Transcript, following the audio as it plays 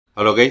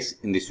Hello guys,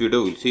 in this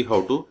video we'll see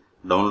how to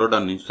download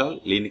and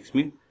install Linux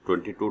Mint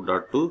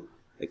 22.2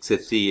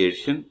 XFCE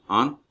edition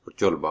on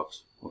VirtualBox.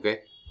 Okay,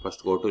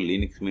 first go to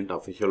Linux Mint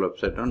official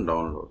website and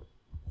download.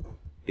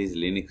 It is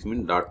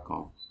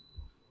linuxmint.com.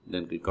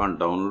 Then click on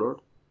download.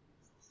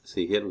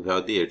 See here we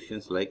have the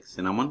editions like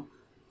Cinnamon,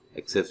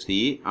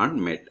 XFCE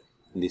and Met.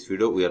 In this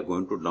video we are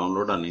going to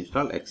download and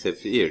install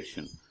XFCE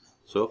edition.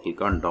 So click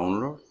on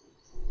download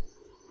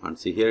and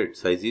see here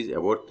its size is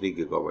about 3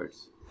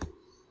 gigabytes.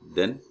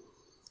 Then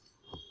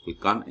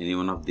click on any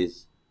one of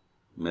these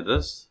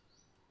mirrors.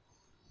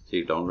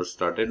 See, download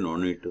started, no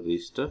need to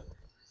register.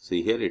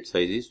 See here its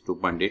size is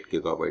 2.8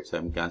 gigabytes. I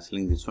am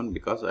cancelling this one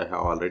because I have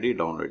already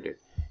downloaded.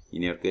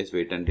 In your case,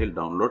 wait until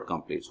download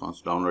completes.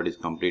 Once download is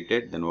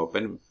completed, then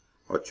open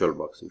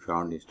VirtualBox. If you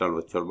want to install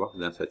VirtualBox,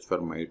 then search for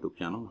my YouTube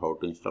channel how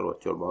to install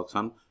VirtualBox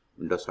on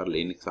Windows or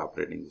Linux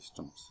operating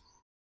systems.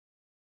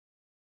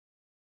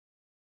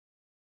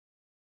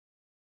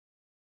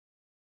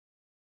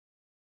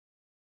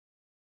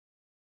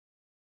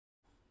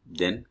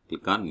 Then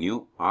click on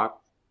new or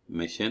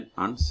machine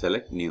and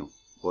select new.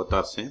 Both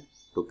are same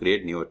to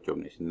create new virtual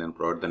machine. Then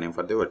provide the name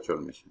for the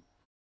virtual machine.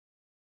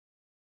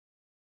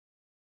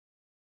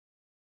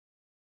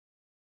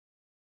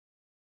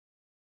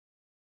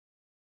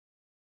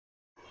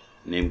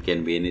 Name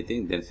can be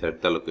anything. Then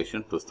select the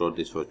location to store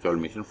this virtual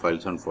machine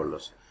files and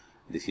folders.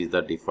 This is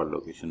the default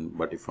location.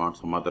 But if you want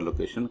some other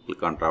location,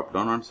 click on drop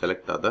down and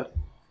select other.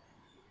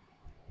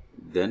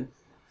 Then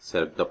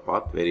select the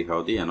path where you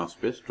have the enough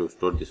space to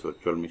store this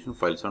virtual machine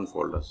files and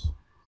folders.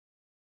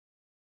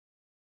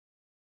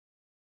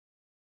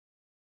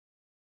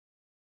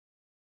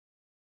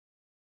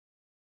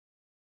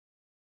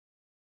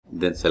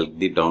 Then select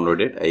the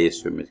downloaded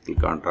ISO image.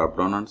 Click on drop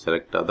down and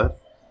select other.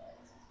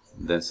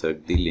 Then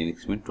select the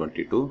Linux Mint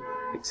 22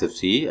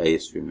 XFCE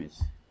ISO image.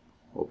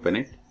 Open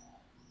it.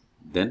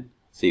 Then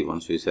see,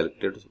 once we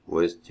selected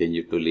OS, change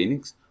it to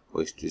Linux,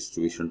 OS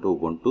distribution to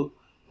Ubuntu,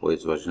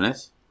 OS version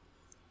as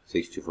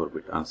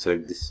 64-bit.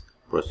 Unselect this,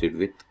 proceed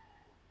with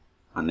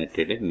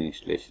unattended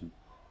installation.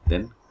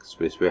 Then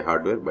specify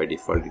hardware. By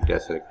default it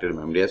has selected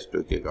memory as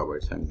 2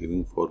 gigabytes. I am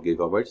giving 4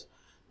 gigabytes.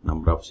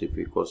 Number of zip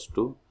equals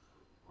to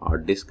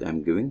hard disk. I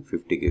am giving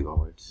 50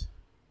 gigabytes.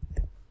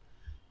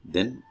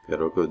 Then if you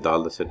are okay with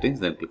all the settings,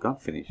 then click on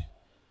finish.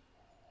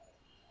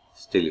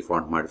 Still, if you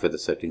want to modify the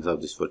settings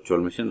of this virtual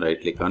machine, right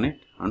click on it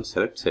and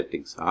select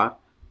settings, or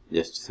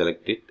just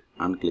select it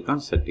and click on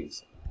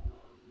settings.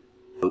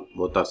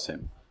 Both are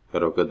same. If you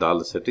are okay with all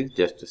the settings,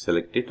 just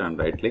select it and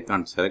right click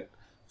and select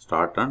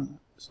start and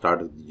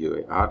start with the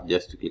GUI, or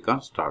just click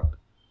on start.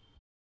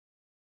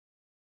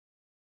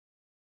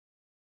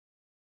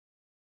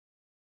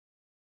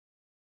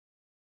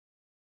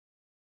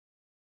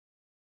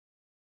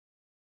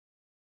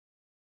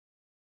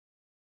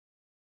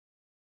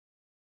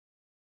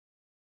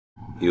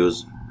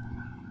 Use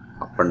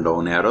up and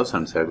down arrows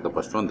and select the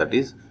first one, that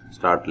is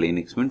start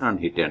Linux Mint, and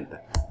hit enter.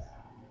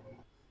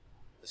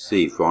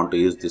 See, if you want to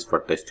use this for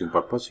testing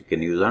purpose, you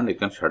can use and you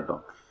can shut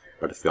down.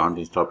 But if you want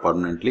to install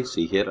permanently,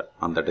 see here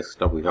on the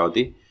desktop we have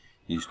the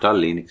install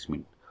Linux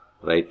Mint.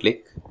 Right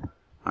click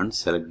and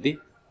select the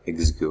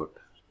execute.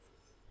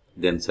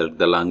 Then select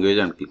the language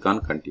and click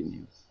on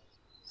continue.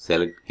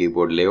 Select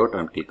keyboard layout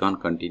and click on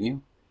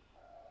continue.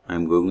 I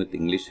am going with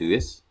English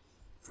US.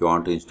 If you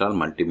want to install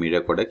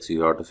multimedia codecs,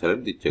 you have to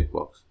select the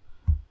checkbox.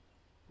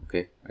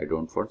 Okay, I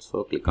don't want,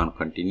 so click on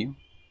continue.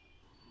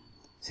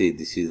 See,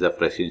 this is the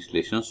fresh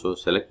installation, so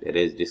select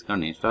erase disk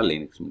and install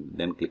Linux Mint.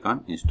 Then click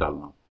on install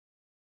now.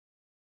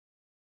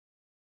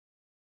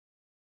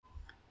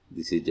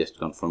 This is just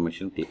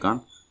confirmation. Click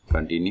on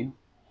continue.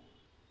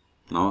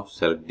 Now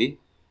select the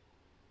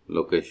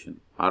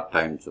location or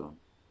time zone.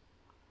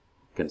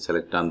 You can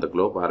select on the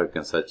globe, or you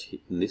can search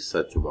in this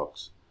search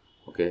box.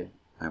 Okay,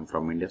 I am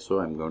from India, so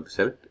I am going to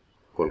select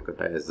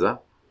Kolkata as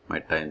my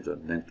time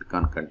zone. Then click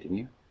on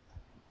continue.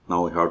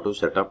 Now we have to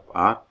set up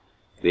our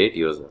create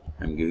user.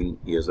 I am giving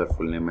user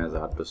full name as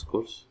R2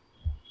 Schools.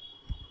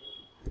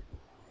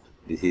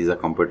 This is a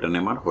computer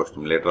name or host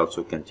name. Later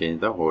also you can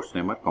change the host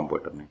name or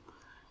computer name.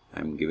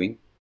 I am giving.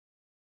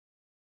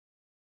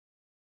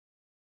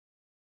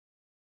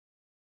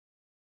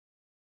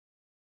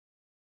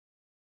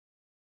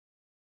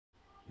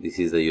 This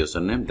is the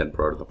username. Then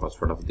provide the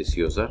password of this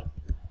user.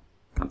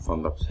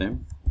 Confirm the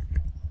same.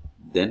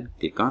 Then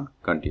click on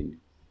continue.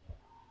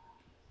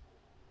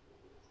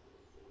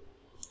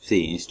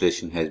 See,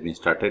 installation has been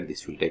started.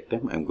 This will take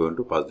time. I am going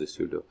to pause this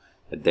video.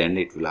 At the end,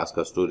 it will ask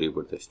us to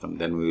reboot the system.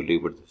 Then we will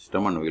reboot the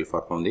system and we will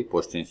perform the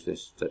post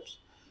installation steps.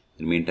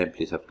 In the meantime,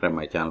 please subscribe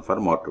my channel for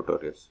more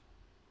tutorials.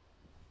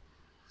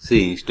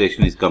 See,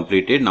 installation is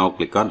completed. Now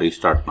click on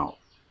restart now.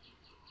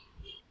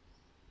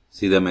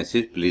 See the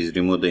message, please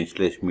remove the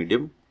installation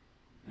medium.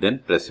 Then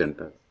press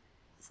enter.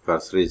 If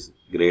cursor is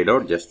grayed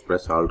out, just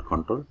press Alt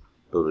Ctrl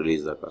to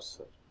release the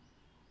cursor.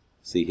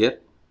 See here,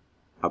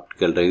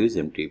 optical drive is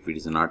empty. If it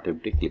is not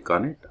empty, click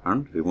on it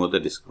and remove the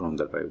disk from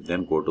the drive.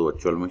 Then go to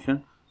virtual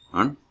machine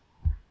and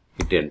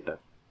hit enter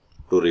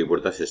to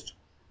reboot the system.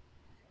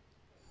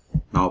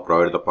 Now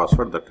provide the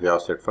password that we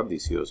have set for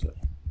this user.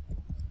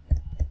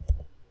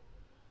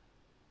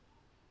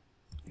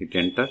 Hit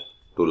enter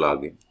to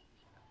log in.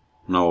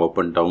 Now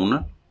open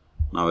terminal.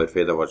 Now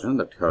verify the version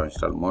that you have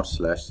installed.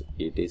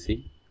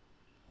 mod/etc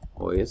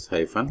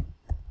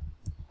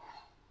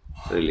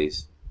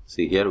os-release.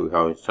 See here we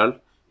have installed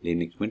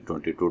Linux Mint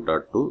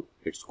 22.2.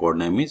 Its code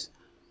name is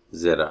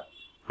Zara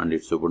and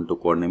its Ubuntu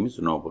code name is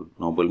Noble.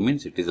 Noble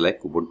means it is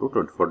like Ubuntu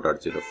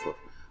 24.04.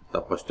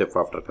 The first step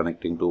after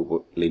connecting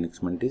to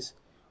Linux Mint is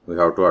we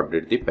have to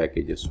update the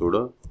packages.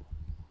 Sudo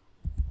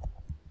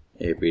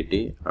apt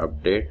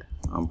update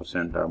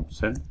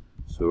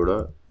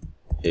sudo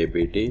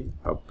apt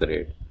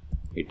upgrade.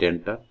 Hit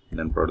enter,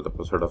 then provide the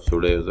password of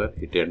sudo user.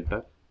 Hit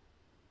enter,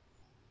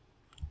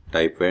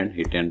 type and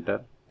hit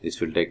enter. This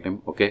will take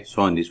time. Okay,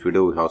 so in this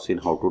video we have seen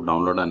how to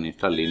download and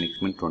install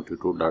Linux Mint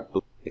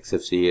 22.2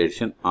 XFCE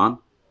edition on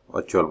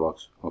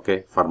VirtualBox.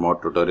 Okay, for more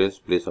tutorials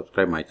please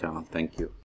subscribe my channel. Thank you.